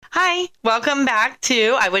Hi, welcome back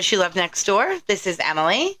to I Wish You Loved Next Door. This is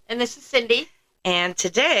Emily. And this is Cindy. And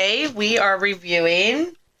today we are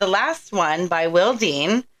reviewing the last one by Will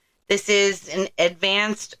Dean. This is an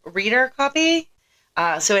advanced reader copy.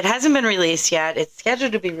 So it hasn't been released yet. It's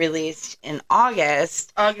scheduled to be released in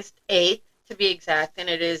August. August 8th, to be exact. And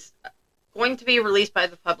it is going to be released by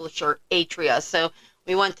the publisher Atria. So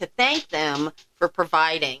we want to thank them for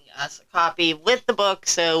providing us a copy with the book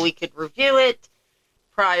so we could review it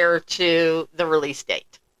prior to the release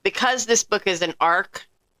date. Because this book is an ARC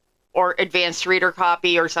or advanced reader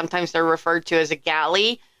copy, or sometimes they're referred to as a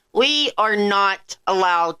galley, we are not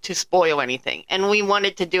allowed to spoil anything. And we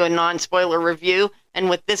wanted to do a non-spoiler review. And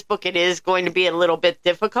with this book, it is going to be a little bit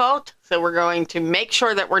difficult. So we're going to make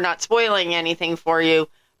sure that we're not spoiling anything for you,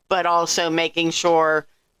 but also making sure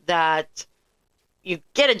that you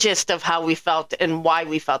get a gist of how we felt and why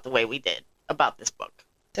we felt the way we did about this book.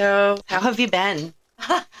 So how have you been?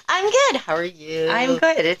 I'm good. How are you? I'm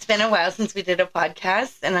good. It's been a while since we did a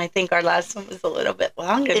podcast, and I think our last one was a little bit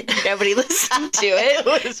long, and nobody listened to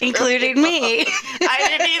it, including me. I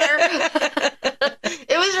didn't either.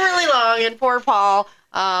 It was really long, and poor Paul,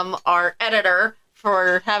 our editor,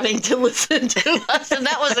 for having to listen to us, and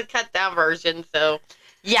that was a cut down version. So,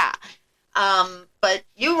 yeah. But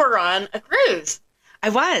you were on a cruise. I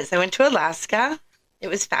was. I went to Alaska. It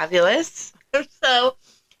was fabulous. So.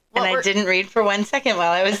 And I didn't read for 1 second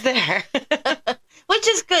while I was there. Which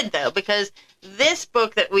is good, though, because this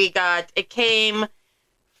book that we got, it came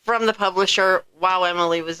from the publisher while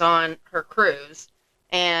Emily was on her cruise,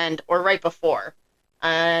 or right before.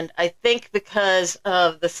 And I think because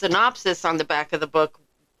of the synopsis on the back of the book,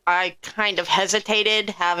 I kind of hesitated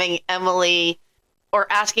having Emily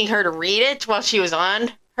or asking her to read it while she was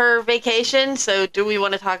on her vacation. So do we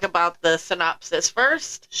want to talk about the synopsis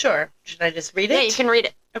first? Sure. Should I just read it? Yeah, you can read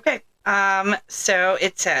it. Okay. So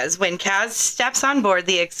it says, when Kaz steps on board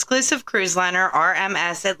the exclusive cruise liner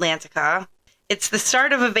RMS Atlantica, it's the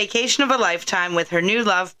start of a vacation of a lifetime with her new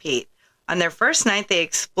love, Pete. On their first night, they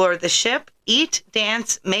explore the ship, eat,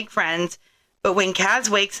 dance, make friends. But when Kaz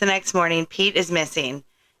wakes the next morning, Pete is missing.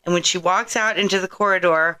 And when she walks out into the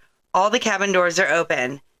corridor, all the cabin doors are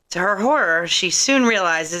open. To her horror, she soon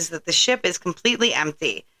realizes that the ship is completely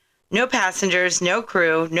empty. No passengers, no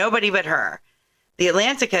crew, nobody but her. The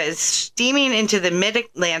Atlantica is steaming into the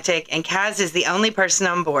mid-Atlantic, and Kaz is the only person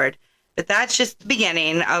on board. But that's just the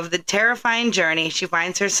beginning of the terrifying journey she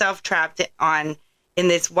finds herself trapped on in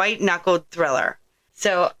this white-knuckled thriller.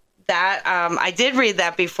 So that I did read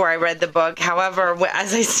that before I read the book. However,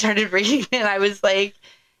 as I started reading it, I was like,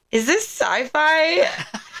 is this sci-fi?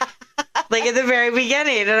 Like at the very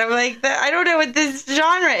beginning. And I'm like, I don't know what this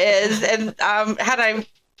genre is. And had I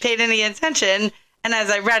paid any attention, and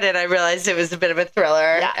as I read it, I realized it was a bit of a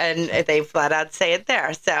thriller, and they flat out say it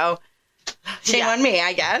there. So, shame on me,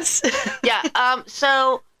 I guess. Yeah.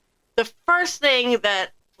 So, the first thing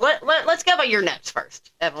that... Let's go by your notes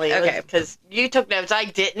first, Emily. Okay. Because you took notes. I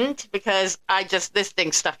didn't, because this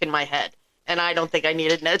thing stuck in my head. And I don't think I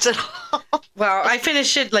needed notes at all. Well, I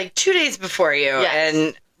finished it like 2 days before you,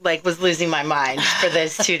 and was losing my mind for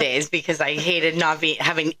those 2 days because I hated not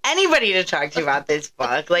having anybody to talk to about this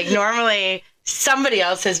book. Like, normally... somebody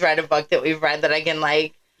else has read a book that we've read that I can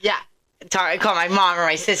call my mom or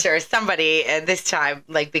my sister or somebody. And this time,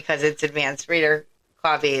 because it's advanced reader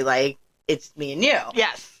copy, it's me and you.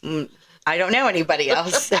 Yes. I don't know anybody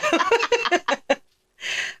else.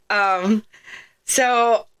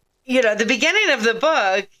 So, the beginning of the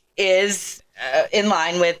book is in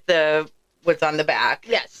line with what's on the back.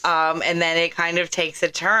 Yes. And then it kind of takes a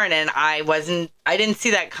turn, and I didn't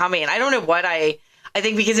see that coming. I don't know what I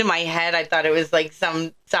think because in my head, I thought it was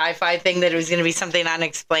some sci-fi thing, that it was going to be something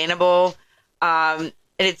unexplainable. And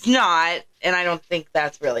it's not. And I don't think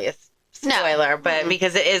that's really a spoiler, but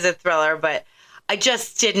because it is a thriller. But I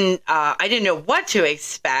just didn't know what to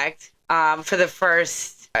expect for the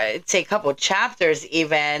first, say, couple chapters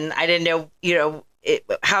even. I didn't know,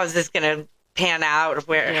 how is this going to pan out?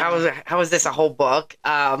 How is this a whole book?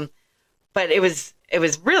 But it was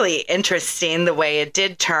really interesting the way it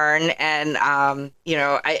did turn, and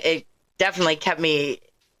it definitely kept me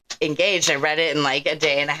engaged. I read it in a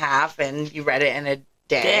day and a half, and you read it in a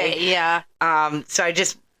day. Yeah. So I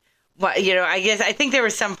just, I think there were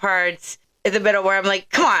some parts in the middle where I'm like,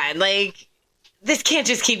 come on, this can't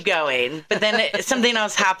just keep going. But then something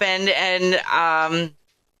else happened, and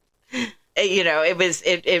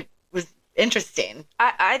it was interesting.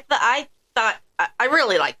 I thought I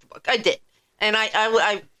really liked the book. I did. And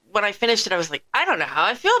I when I finished it, I was like, I don't know how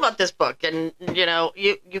I feel about this book. And,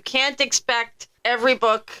 you can't expect every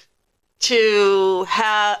book to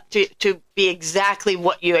have to be exactly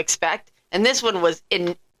what you expect, and this one was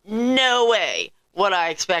in no way what I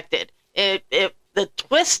expected. The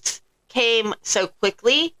twists came so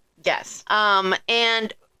quickly. Yes.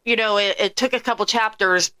 And it took a couple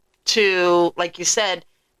chapters to, like you said,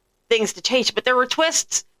 things to change, but there were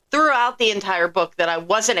twists throughout the entire book that I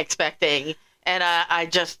wasn't expecting. And I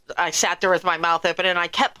sat there with my mouth open, and I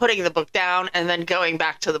kept putting the book down and then going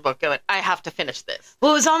back to the book going, I have to finish this.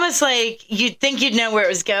 Well, it was almost like you'd think you'd know where it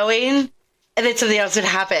was going, and then something else would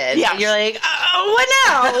happen. Yeah. And you're like, oh, what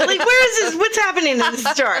now? Like, where is this? What's happening in the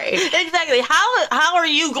story? Exactly. How are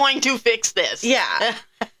you going to fix this? Yeah.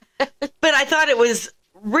 But I thought it was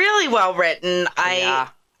really well written. I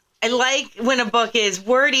like when a book is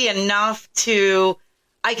wordy enough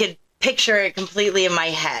I could picture it completely in my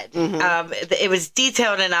head. Mm-hmm. It was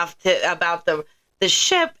detailed enough about the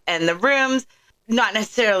ship and the rooms, not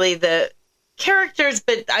necessarily the characters,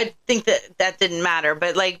 but I think that didn't matter.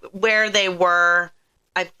 But like where they were,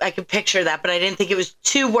 I could picture that, but I didn't think it was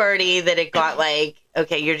too wordy that it got like,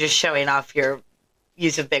 okay, you're just showing off your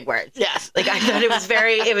use of big words. Yes. Like I thought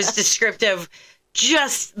it was descriptive,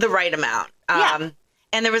 just the right amount.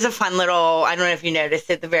 And there was a fun little, I don't know if you noticed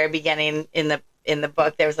at the very beginning in the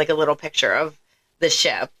book, there was like a little picture of the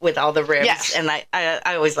ship with all the rooms. Yes. And I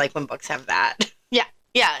always like when books have that. Yeah.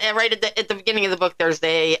 And right at the beginning of the book, there's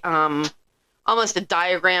almost a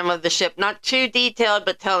diagram of the ship, not too detailed,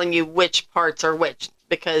 but telling you which parts are which.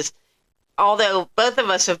 Because although both of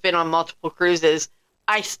us have been on multiple cruises,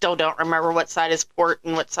 I still don't remember what side is port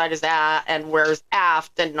and what side is and where's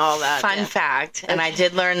aft and all that. Fun fact, and I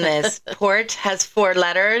did learn this, port has 4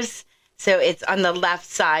 letters, so it's on the left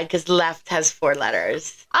side because left has 4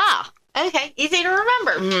 letters. Ah, okay. Easy to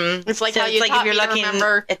remember. Mm-hmm. It's like so how you taught me to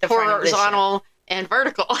remember at the horizontal and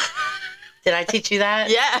vertical. Did I teach you that?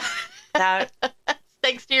 Yeah.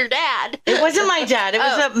 Thanks to your dad. It wasn't my dad. It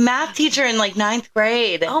was a math teacher in like 9th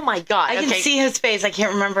grade. Oh my God. I can see his face. I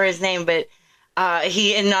can't remember his name, but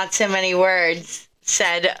he, in not so many words,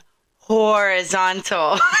 said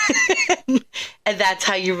horizontal. And that's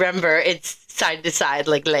how you remember it's side to side,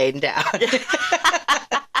 like laying down.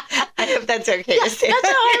 I hope that's okay to say. That's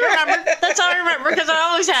how I remember. That's how I remember, because I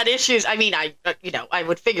always had issues. I mean, I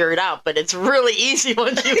would figure it out, but it's really easy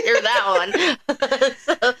once you hear that one.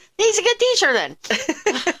 So, he's a good teacher then.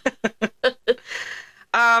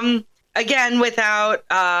 Again, without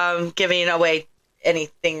giving away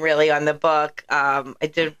anything really on the book, I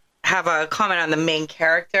did have a comment on the main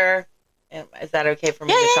character. Is that okay for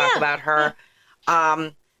me to talk about her?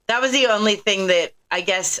 That was the only thing that I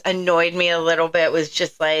guess annoyed me a little bit, was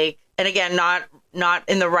just like, and again, not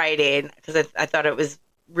in the writing, because I thought it was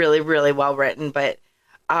really, really well written, but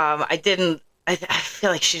I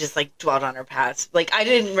feel like she just like dwelled on her past. Like I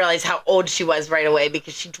didn't realize how old she was right away,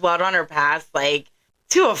 because she dwelled on her past like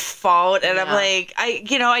to a fault, and I'm like, I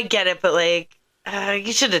get it, but like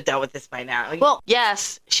you should have dealt with this by now. Well,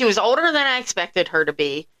 yes, she was older than I expected her to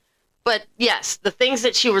be, but yes, the things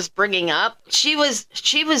that she was bringing up, she was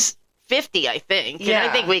 50, I think. Yeah. And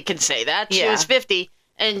I think we can say that. She was 50,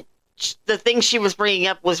 and the things she was bringing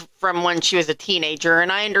up was from when she was a teenager,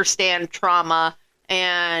 and I understand trauma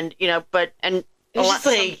and, but it was just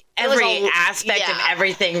like every aspect of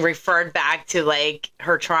everything referred back to like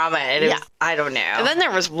her trauma, and it was, I don't know. And then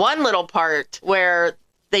there was one little part where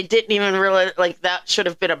they didn't even really, like, that should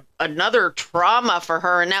have been another trauma for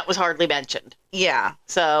her, and that was hardly mentioned. Yeah.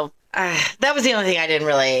 So that was the only thing I didn't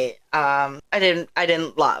really, I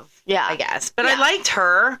didn't love. Yeah, I guess, but I liked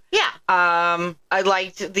her. Yeah. I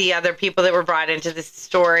liked the other people that were brought into this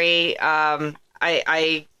story.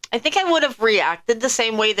 I think I would have reacted the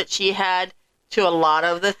same way that she had to a lot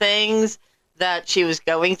of the things that she was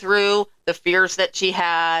going through, the fears that she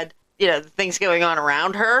had, the things going on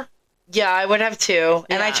around her. Yeah, I would have too.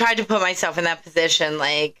 Yeah. And I tried to put myself in that position.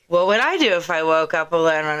 Like, what would I do if I woke up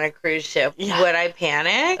alone on a cruise ship? Yeah. Would I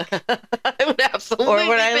panic? I would absolutely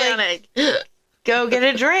panic. Go get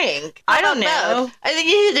a drink. I don't know. Both. I think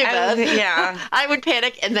you could do both. Yeah. I would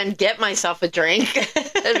panic and then get myself a drink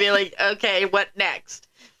and be like, okay, what next?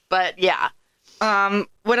 But yeah.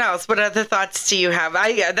 What else? What other thoughts do you have?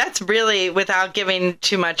 That's really, without giving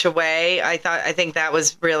too much away, I think that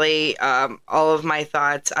was really all of my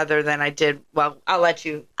thoughts, other than I'll let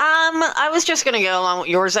you. I was just going to go along with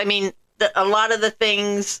yours. I mean, a lot of the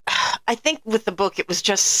things, I think with the book, it was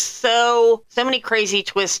just so many crazy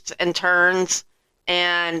twists and turns.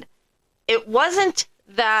 And it wasn't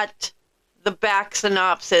that the back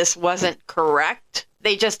synopsis wasn't correct.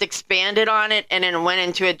 They just expanded on it and then went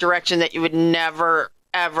into a direction that you would never,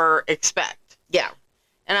 ever expect. Yeah.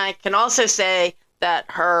 And I can also say that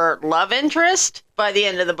her love interest, by the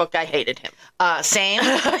end of the book, I hated him. Same.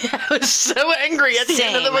 I was so angry at the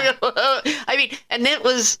end of the book. I mean, and it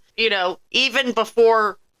was, even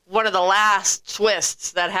before one of the last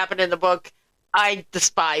twists that happened in the book, I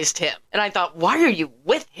despised him. And I thought, why are you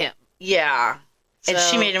with him? Yeah. And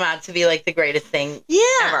she made him out to be like the greatest thing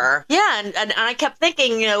ever. Yeah, and I kept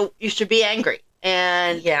thinking, you should be angry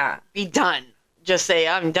and be done. Just say,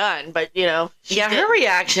 I'm done. But, her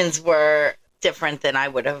reactions were different than I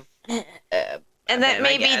would have. And that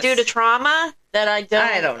may be due to trauma that I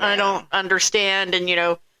don't understand, and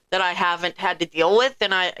that I haven't had to deal with.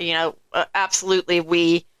 And absolutely,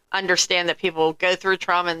 we understand that people go through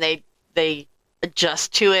trauma and they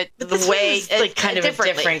adjust to it the way like kind of a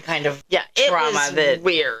different kind of trauma. It was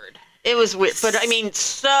weird. It was weird, but I mean,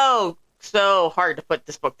 so hard to put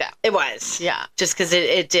this book down. It was, just because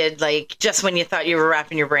it did, like, just when you thought you were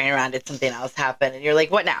wrapping your brain around it, something else happened, and you're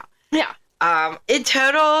like, what now? In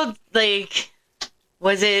total, like,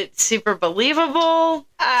 was it super believable?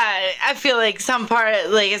 I feel like some part,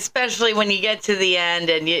 like, especially when you get to the end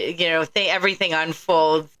and everything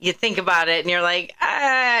unfolds, you think about it and you're like,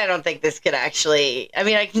 I don't think this could actually. I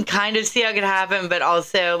mean, I can kind of see how it could happen, but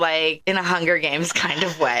also like in a Hunger Games kind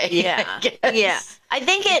of way. Yeah. I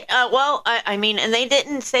think it. I mean, and they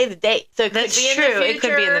didn't say the date, so it that's could be true. In the future. It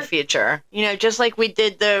could be in the future. Just like we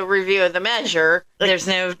did the review of The Measure. Like, there's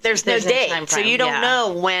no date, time frame. So you don't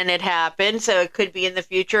know when it happened. So it could be in the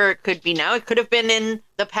future. It could be now. It could have been in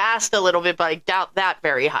the past a little bit, but I doubt that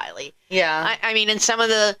very highly. Yeah. I mean, and some of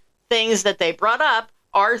the things that they brought up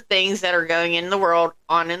are things that are going in the world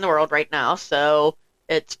right now. So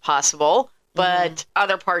it's possible, but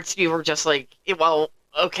other parts you were just like, well.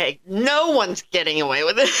 Okay, no one's getting away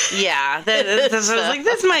with it. Yeah, I was like,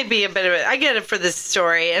 this might be a bit of it. I get it for this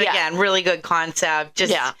story. And again, really good concept.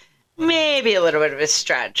 Just maybe a little bit of a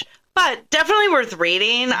stretch. But definitely worth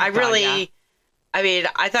reading. I mean,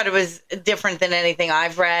 I thought it was different than anything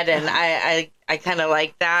I've read, and I kind of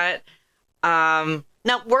like that. Now,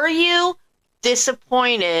 were you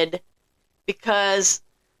disappointed because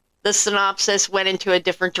the synopsis went into a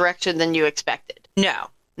different direction than you expected? No.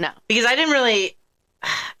 Because I didn't really...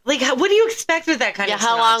 Like, what do you expect with that kind of synopsis?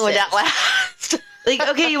 How long would that last? Like,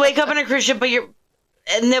 okay, you wake up on a cruise ship,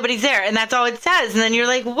 and nobody's there, and that's all it says. And then you're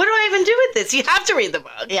like, what do I even do with this? You have to read the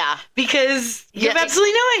book. Yeah. Because you have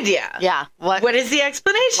absolutely no idea. Yeah. What is the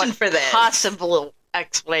explanation for this? Possible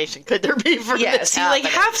explanation could there be for this? Yes, you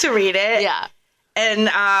have to read it. Yeah. And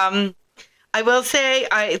I will say,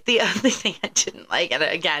 the only thing I didn't like, and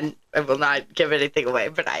again, I will not give anything away,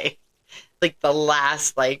 but the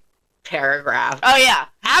last, paragraph. Oh, yeah.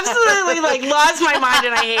 Absolutely, lost my mind,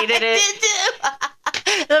 and I hated it. I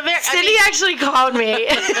did too. Cindy actually called me.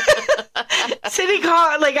 Cindy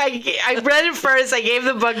called, I read it first, I gave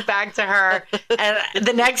the book back to her, and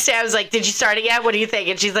the next day I was like, did you start it yet? What do you think?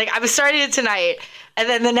 And she's like, I was starting it tonight. And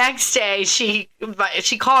then the next day she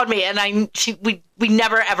called me, and we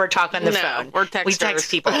never ever talk on the phone. We text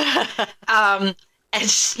people. And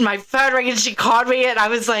my phone rang, and she called me, and I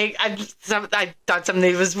was like, I thought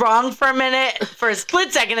something was wrong for a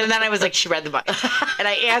split second, and then I was like, she read the book. And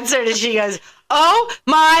I answered, and she goes, oh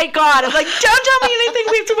my God. I'm like, don't tell me anything.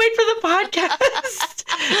 We have to wait for the podcast.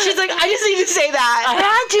 She's like, I just need to say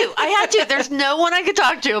that. I had to. There's no one I could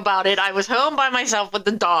talk to about it. I was home by myself with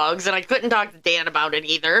the dogs, and I couldn't talk to Dan about it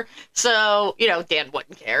either. So, Dan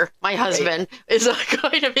wouldn't care. My husband is not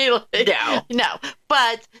going to be like, no.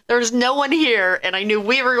 But there's no one here, and I knew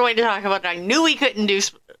we were going to talk about it. I knew we couldn't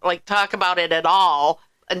talk about it at all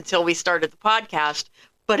until we started the podcast.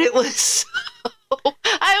 But it was I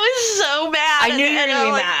was so mad. I knew you were going to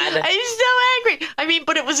be mad. I'm so angry. I mean,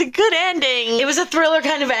 but it was a good ending. It was a thriller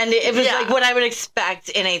kind of ending. It was like what I would expect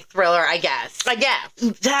in a thriller, I guess.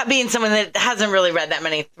 That being someone that hasn't really read that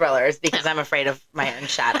many thrillers because I'm afraid of my own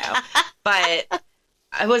shadow. But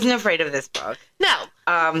I wasn't afraid of this book. No.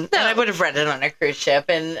 And I would have read it on a cruise ship,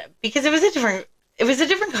 and because it was a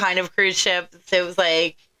different kind of cruise ship. So it was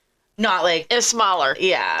not like it was smaller.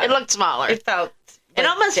 Yeah. It looked smaller. It felt It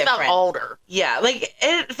almost different. felt older. Yeah,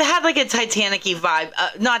 it had a Titanic-y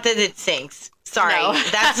vibe. Not that it sinks. Sorry, no.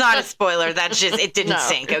 That's not a spoiler. That's just it didn't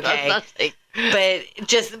sink. Okay, but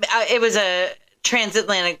just it was a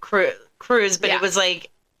transatlantic cruise, but it was they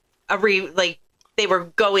were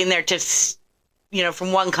going there to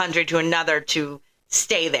from one country to another to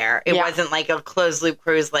stay there. It wasn't like a closed loop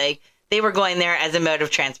cruise. They were going there as a mode of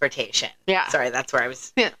transportation. Yeah, sorry, that's where I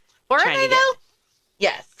was. Yeah, were they though?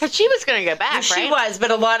 Yes. Because she was going to go back, right? She was, but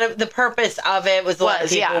a lot of the purpose of it was a lot of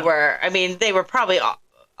people were, they were probably,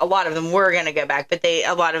 a lot of them were going to go back, but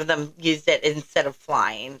a lot of them used it instead of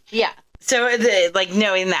flying. Yeah. So,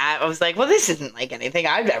 knowing that, I was like, well, this isn't like anything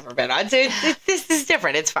I've ever been on. So, this is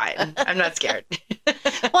different. It's fine. I'm not scared.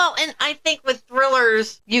 Well, and I think with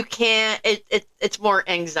thrillers, you can't, it's more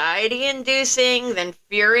anxiety inducing than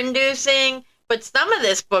fear inducing. But some of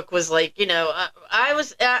this book was like,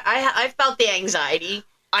 I felt the anxiety.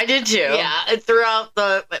 I did too. Yeah, throughout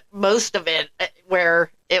most of it,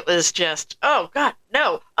 where it was just, oh God,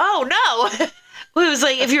 no, oh no. Well, it was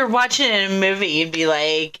like if you're watching it in a movie, you'd be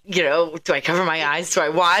like, do I cover my eyes? Do I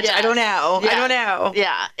watch? Yes. I don't know. Yeah. I don't know.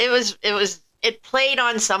 Yeah, it played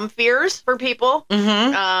on some fears for people.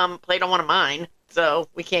 Mm-hmm. Played on one of mine, so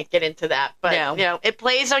we can't get into that. But No. it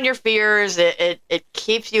plays on your fears. It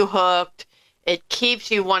keeps you hooked. It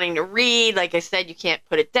keeps you wanting to read. Like I said, you can't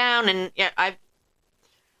put it down. And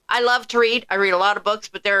I love to read. I read a lot of books,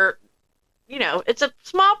 but it's a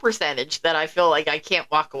small percentage that I feel like I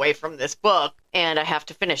can't walk away from this book and I have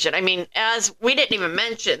to finish it. I mean, as we didn't even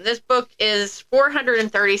mention, this book is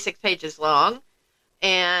 436 pages long,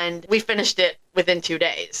 and we finished it within 2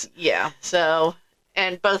 days. Yeah. So,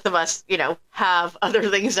 and both of us, have other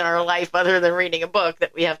things in our life other than reading a book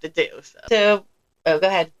that we have to do. So, go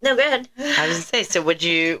ahead. No, go ahead. I was going to say, so would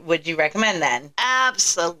you recommend then?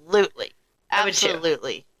 Absolutely. I would too.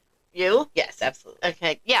 Absolutely. You? Yes, absolutely.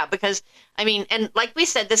 Okay. Yeah, because, and like we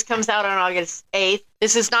said, this comes out on August 8th.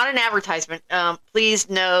 This is not an advertisement. Please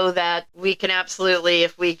know that we can absolutely,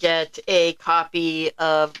 if we get a copy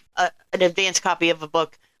of, an advanced copy of a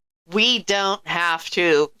book, we don't have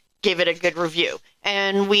to give it a good review.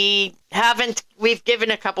 And we've given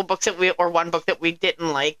a couple books or one book that we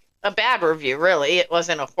didn't like a bad review, really. It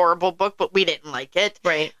wasn't a horrible book, but we didn't like it.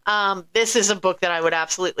 Right. This is a book that I would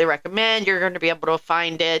absolutely recommend. You're going to be able to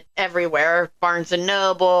find it everywhere. Barnes &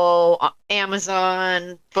 Noble,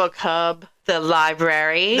 Amazon, Book Hub. The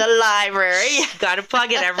library. Got to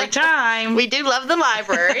plug it every time. We do love the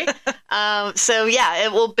library. So, yeah,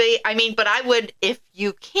 it will be, but I would, if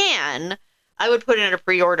you can, I would put in a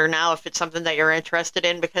pre-order now if it's something that you're interested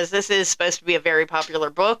in, because this is supposed to be a very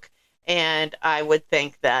popular book. And I would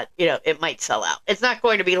think that, it might sell out. It's not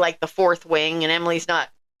going to be like The Fourth Wing, and Emily's not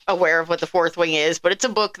aware of what The Fourth Wing is, but it's a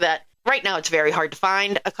book that right now it's very hard to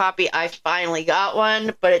find a copy. I finally got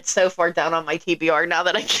one, but it's so far down on my TBR now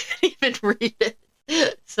that I can't even read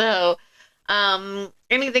it. So,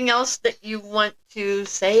 anything else that you want to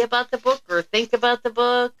say about the book or think about the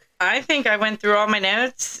book? I think I went through all my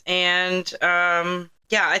notes, and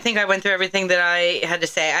I think I went through everything that I had to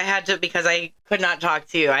say. I had to, because I could not talk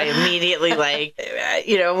to you. I immediately,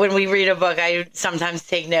 when we read a book, I sometimes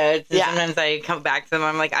take notes. And sometimes I come back to them.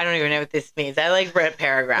 I'm like, I don't even know what this means. I read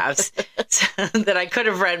paragraphs so that I could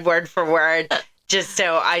have read word for word, just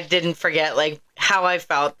so I didn't forget, how I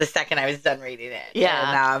felt the second I was done reading it.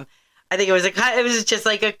 Yeah. And I think it was just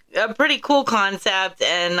a pretty cool concept.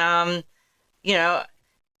 And,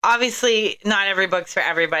 obviously not every book's for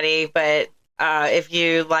everybody, but if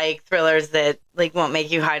you like thrillers that won't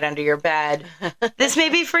make you hide under your bed, this may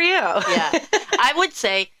be for you. Yeah, I would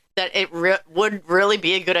say that it would really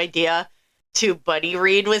be a good idea to buddy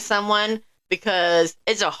read with someone, because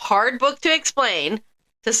it's a hard book to explain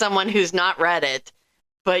to someone who's not read it,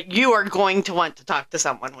 but you are going to want to talk to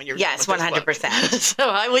someone when you're yes, 100%. So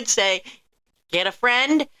I would say get a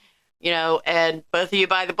friend, and both of you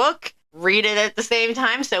buy the book. Read it at the same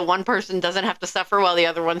time, so one person doesn't have to suffer while the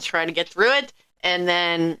other one's trying to get through it. And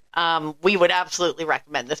then we would absolutely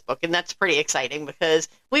recommend this book, and that's pretty exciting because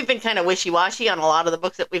we've been kind of wishy-washy on a lot of the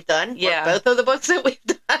books that we've done. Yeah, both of the books that we've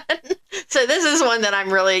done. So this is one that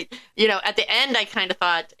I'm really, at the end I kind of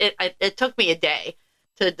thought it took me a day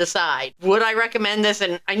to decide, would I recommend this?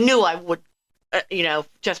 And I knew I would,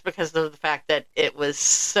 just because of the fact that it was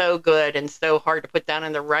so good and so hard to put down,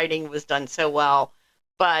 and the writing was done so well.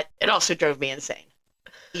 But it also drove me insane.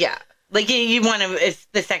 Yeah. You want to, it's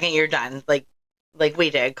the second you're done, like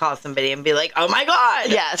we did, call somebody and be like, oh my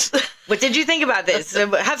God. Yes. What did you think about this?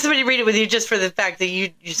 So have somebody read it with you just for the fact that you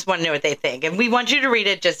just want to know what they think. And we want you to read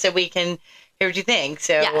it just so we can hear what you think.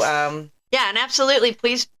 So, yes. Yeah, and absolutely.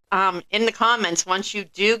 Please, in the comments, once you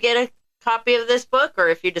do get a copy of this book, or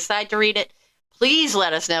if you decide to read it, please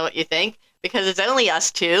let us know what you think, because it's only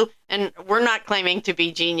us two, and we're not claiming to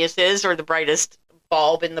be geniuses or the brightest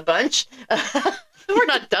bulb in the bunch. We're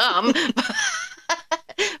not dumb.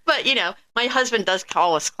 But, my husband does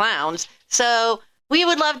call us clowns. So we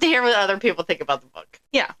would love to hear what other people think about the book.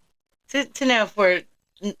 Yeah. To know if we're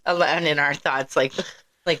alone in our thoughts, like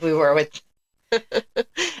we were with.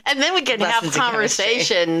 And then we can have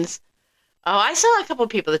conversations. Oh, I saw a couple of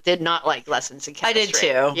people that did not like lessons in chemistry. I did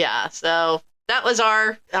too. Yeah. So that was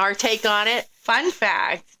our take on it. Fun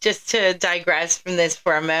fact, just to digress from this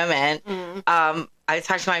for a moment, I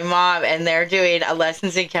talked to my mom, and they're doing a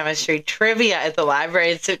lessons in chemistry trivia at the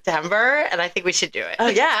library in September, and I think we should do it. Oh,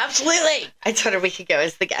 yeah, absolutely. I told her we could go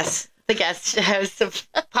as the guest host of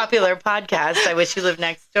popular podcast. I Wish You Lived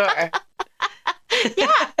Next Door. Yeah.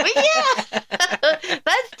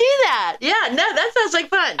 Let's do that. Yeah, no, that sounds like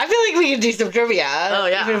fun. I feel like we could do some trivia. Oh,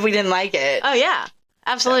 yeah. Even if we didn't like it. Oh, yeah,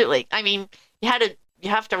 absolutely. I mean, you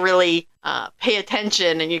have to really pay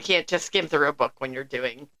attention, and you can't just skim through a book when you're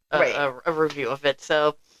doing a review of it.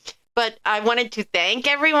 So, but I wanted to thank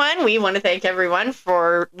everyone. We want to thank everyone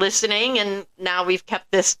for listening, and now we've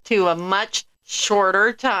kept this to a much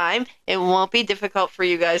shorter time. It won't be difficult for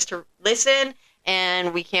you guys to listen,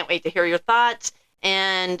 and we can't wait to hear your thoughts.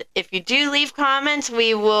 And if you do leave comments,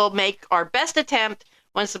 we will make our best attempt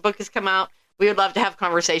once the book has come out. We would love to have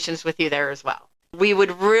conversations with you there as well. We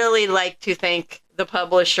would really like to thank the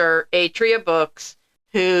publisher, Atria Books,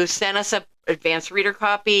 who sent us an advanced reader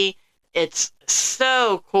copy. It's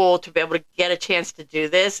so cool to be able to get a chance to do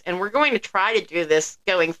this. And we're going to try to do this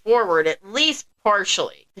going forward, at least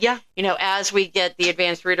partially. Yeah. You know, as we get the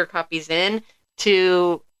advanced reader copies in,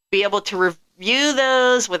 to be able to review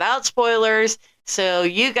those without spoilers. So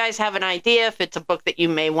you guys have an idea if it's a book that you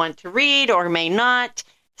may want to read or may not.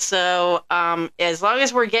 So as long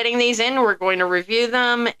as we're getting these in, we're going to review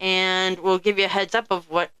them, and we'll give you a heads up of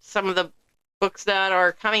what some of the books that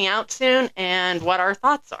are coming out soon and what our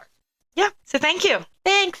thoughts are. Yeah. So thank you.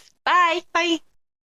 Thanks. Bye. Bye.